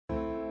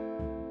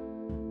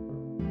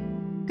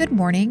Good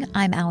morning,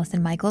 I'm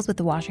Allison Michaels with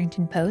The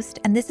Washington Post,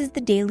 and this is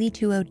the Daily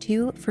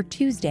 202 for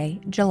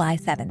Tuesday, July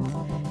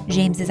 7th.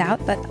 James is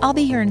out, but I'll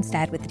be here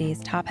instead with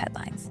today's top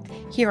headlines.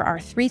 Here are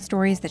 3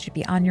 stories that should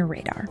be on your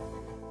radar.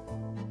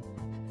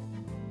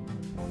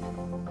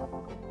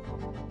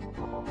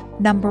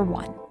 Number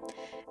 1.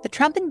 The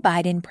Trump and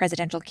Biden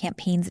presidential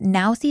campaigns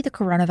now see the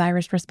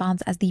coronavirus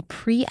response as the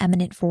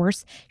preeminent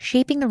force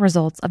shaping the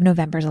results of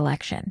November's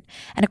election.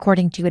 And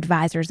according to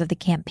advisors of the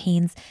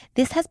campaigns,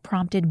 this has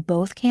prompted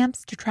both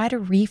camps to try to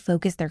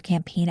refocus their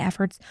campaign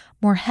efforts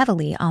more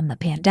heavily on the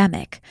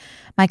pandemic.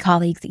 My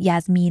colleagues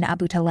Yasmin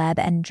Abutaleb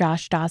and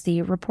Josh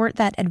Dawsey report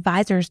that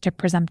advisors to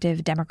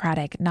presumptive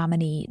Democratic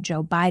nominee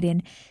Joe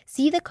Biden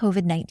see the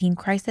COVID-19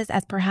 crisis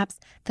as perhaps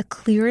the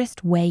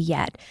clearest way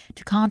yet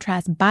to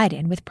contrast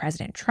Biden with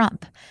President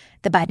Trump.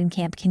 The Biden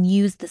camp can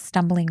use the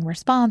stumbling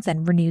response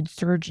and renewed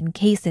surge in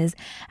cases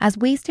as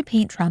ways to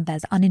paint Trump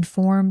as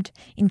uninformed,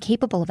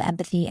 incapable of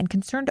empathy, and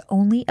concerned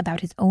only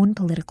about his own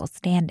political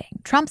standing.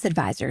 Trump's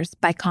advisors,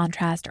 by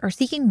contrast, are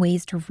seeking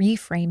ways to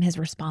reframe his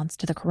response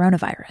to the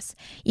coronavirus,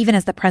 even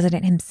as the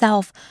president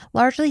himself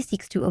largely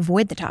seeks to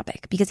avoid the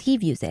topic because he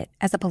views it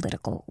as a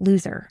political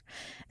loser.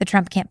 The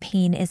Trump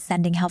campaign is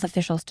sending health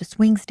officials to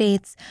swing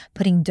states,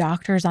 putting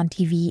doctors on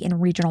TV in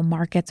regional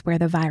markets where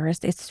the virus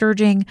is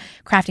surging,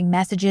 crafting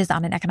messages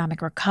on an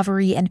economic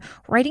recovery, and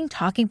writing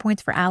talking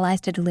points for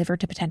allies to deliver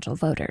to potential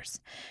voters.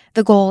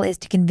 The goal is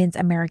to convince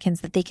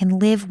Americans that they can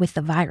live with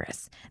the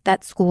virus,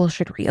 that schools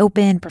should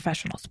reopen,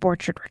 professional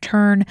sports should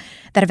return,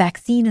 that a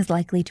vaccine is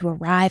likely to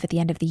arrive at the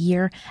end of the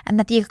year, and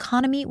that the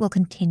economy will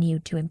continue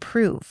to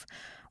improve.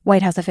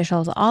 White House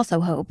officials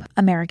also hope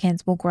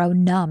Americans will grow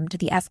numb to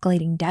the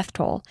escalating death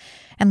toll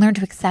and learn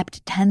to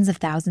accept tens of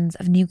thousands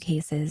of new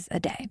cases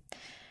a day.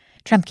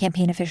 Trump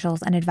campaign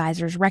officials and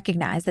advisors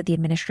recognize that the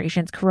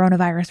administration's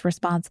coronavirus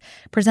response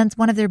presents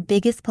one of their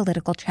biggest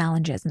political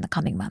challenges in the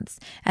coming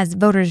months, as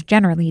voters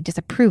generally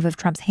disapprove of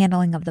Trump's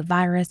handling of the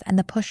virus and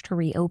the push to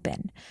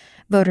reopen.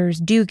 Voters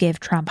do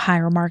give Trump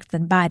higher marks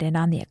than Biden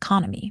on the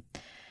economy.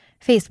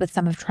 Faced with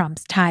some of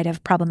Trump's tide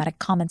of problematic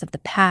comments of the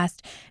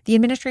past, the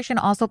administration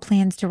also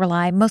plans to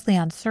rely mostly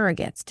on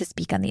surrogates to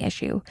speak on the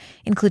issue,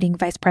 including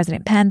Vice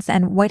President Pence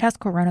and White House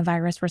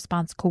coronavirus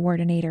response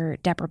coordinator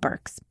Deborah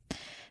Birx.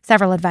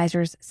 Several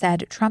advisors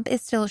said Trump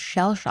is still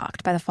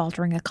shell-shocked by the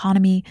faltering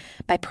economy,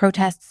 by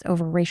protests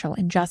over racial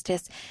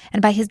injustice,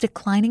 and by his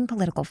declining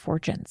political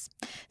fortunes.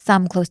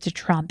 Some close to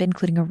Trump,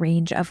 including a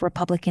range of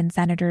Republican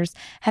senators,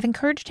 have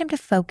encouraged him to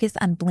focus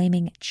on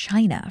blaming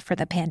China for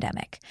the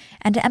pandemic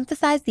and to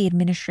emphasize the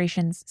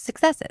administration's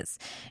successes,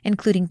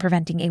 including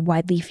preventing a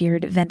widely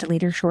feared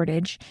ventilator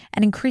shortage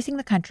and increasing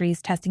the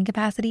country's testing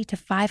capacity to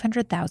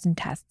 500,000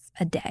 tests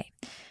a day.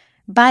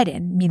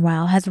 Biden,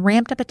 meanwhile, has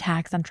ramped up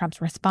attacks on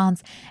Trump's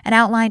response and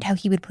outlined how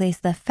he would place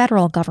the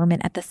federal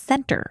government at the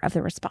center of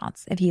the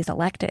response if he is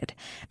elected.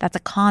 That's a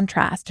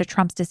contrast to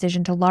Trump's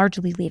decision to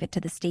largely leave it to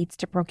the states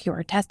to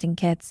procure testing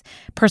kits,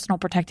 personal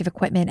protective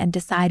equipment, and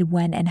decide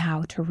when and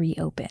how to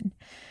reopen.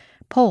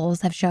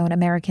 Polls have shown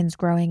Americans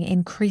growing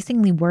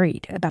increasingly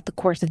worried about the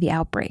course of the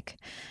outbreak.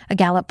 A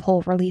Gallup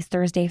poll released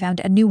Thursday found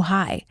a new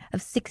high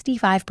of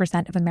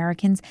 65% of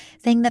Americans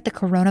saying that the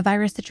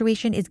coronavirus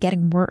situation is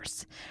getting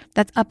worse.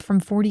 That's up from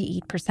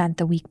 48%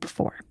 the week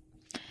before.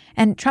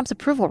 And Trump's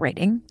approval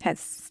rating has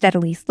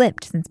steadily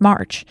slipped since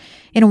March.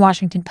 In a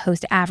Washington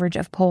Post average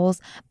of polls,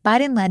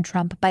 Biden led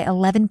Trump by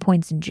 11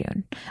 points in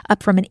June,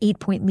 up from an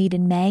 8-point lead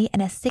in May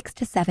and a 6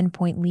 to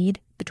 7-point lead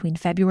between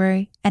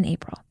February and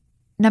April.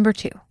 Number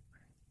 2.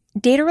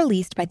 Data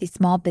released by the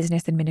Small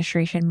Business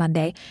Administration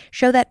Monday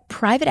show that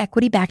private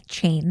equity-backed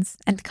chains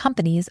and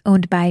companies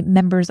owned by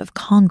members of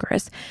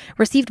Congress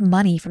received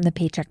money from the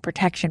Paycheck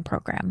Protection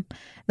Program.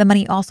 The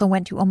money also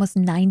went to almost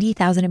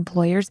 90,000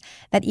 employers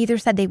that either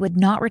said they would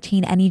not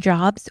retain any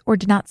jobs or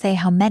did not say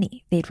how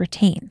many they'd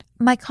retain.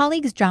 My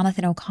colleagues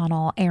Jonathan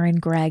O'Connell, Aaron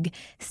Gregg,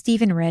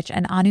 Stephen Rich,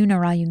 and Anu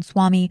Narayan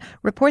Swamy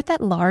report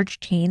that large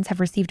chains have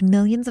received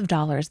millions of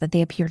dollars that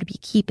they appear to be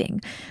keeping,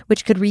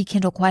 which could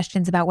rekindle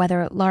questions about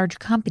whether large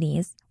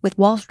companies with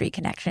Wall Street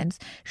connections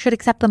should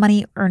accept the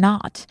money or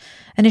not.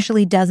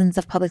 Initially, dozens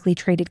of publicly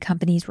traded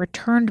companies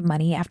returned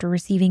money after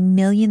receiving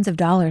millions of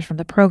dollars from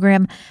the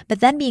program,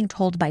 but then being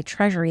told by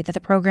Treasury that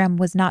the program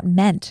was not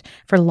meant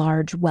for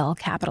large,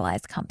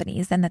 well-capitalized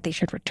companies and that they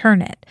should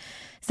return it.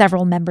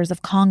 Several members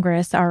of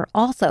Congress are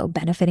also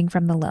benefiting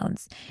from the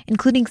loans,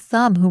 including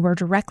some who were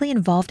directly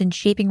involved in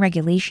shaping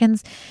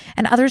regulations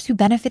and others who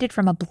benefited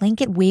from a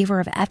blanket waiver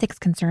of ethics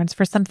concerns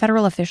for some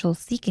federal officials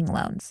seeking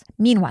loans.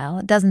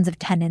 Meanwhile, dozens of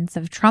tenants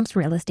of Trump's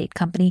real estate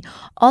company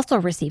also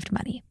received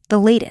money, the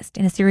latest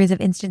in a series of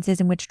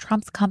instances in which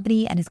Trump's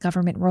company and his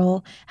government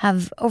role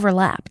have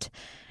overlapped.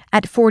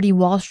 At 40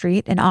 Wall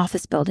Street, an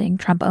office building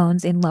Trump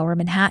owns in Lower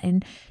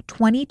Manhattan,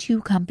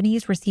 22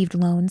 companies received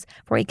loans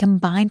for a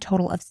combined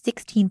total of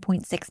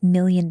 $16.6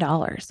 million.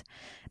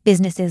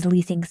 Businesses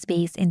leasing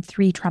space in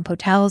 3 Trump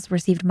hotels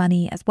received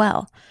money as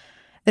well.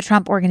 The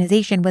Trump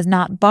Organization was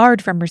not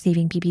barred from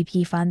receiving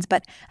PPP funds,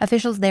 but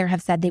officials there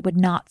have said they would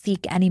not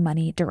seek any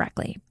money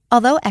directly.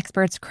 Although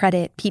experts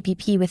credit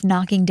PPP with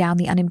knocking down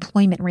the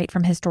unemployment rate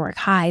from historic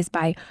highs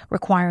by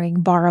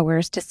requiring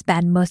borrowers to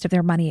spend most of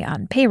their money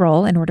on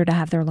payroll in order to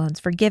have their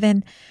loans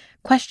forgiven,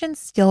 questions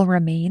still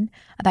remain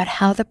about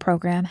how the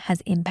program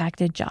has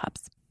impacted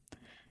jobs.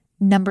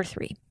 Number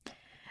 3.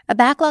 A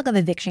backlog of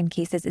eviction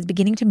cases is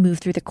beginning to move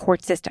through the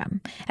court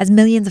system as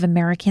millions of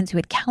Americans who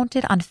had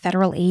counted on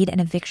federal aid and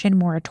eviction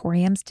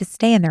moratoriums to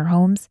stay in their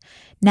homes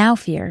now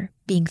fear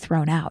being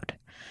thrown out.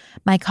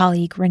 My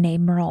colleague Renee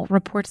Merle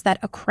reports that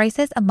a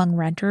crisis among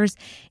renters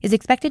is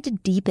expected to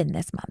deepen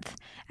this month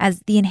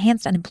as the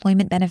enhanced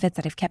unemployment benefits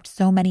that have kept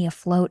so many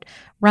afloat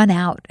run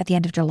out at the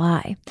end of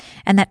July,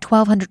 and that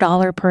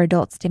 $1,200 per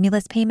adult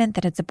stimulus payment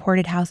that had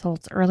supported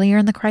households earlier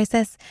in the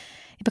crisis,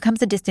 it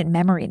becomes a distant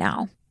memory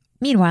now.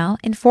 Meanwhile,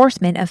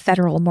 enforcement of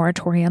federal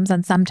moratoriums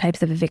on some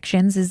types of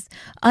evictions is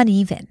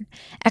uneven.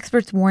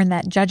 Experts warn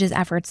that judges'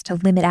 efforts to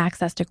limit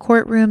access to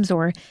courtrooms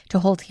or to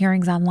hold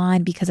hearings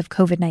online because of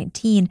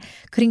COVID-19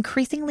 could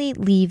increasingly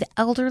leave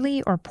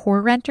elderly or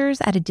poor renters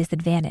at a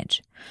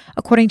disadvantage.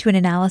 According to an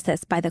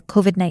analysis by the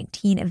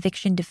COVID-19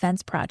 Eviction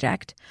Defense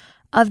Project,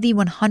 of the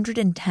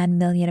 110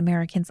 million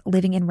Americans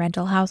living in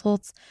rental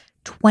households,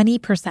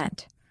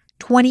 20%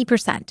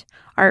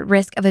 are at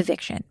risk of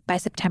eviction by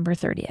September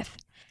 30th.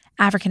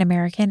 African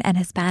American and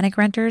Hispanic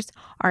renters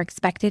are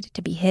expected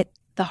to be hit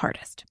the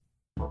hardest.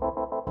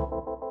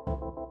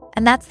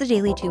 And that's the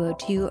Daily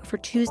 202 for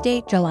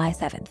Tuesday, July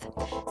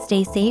 7th.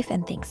 Stay safe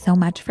and thanks so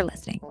much for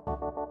listening.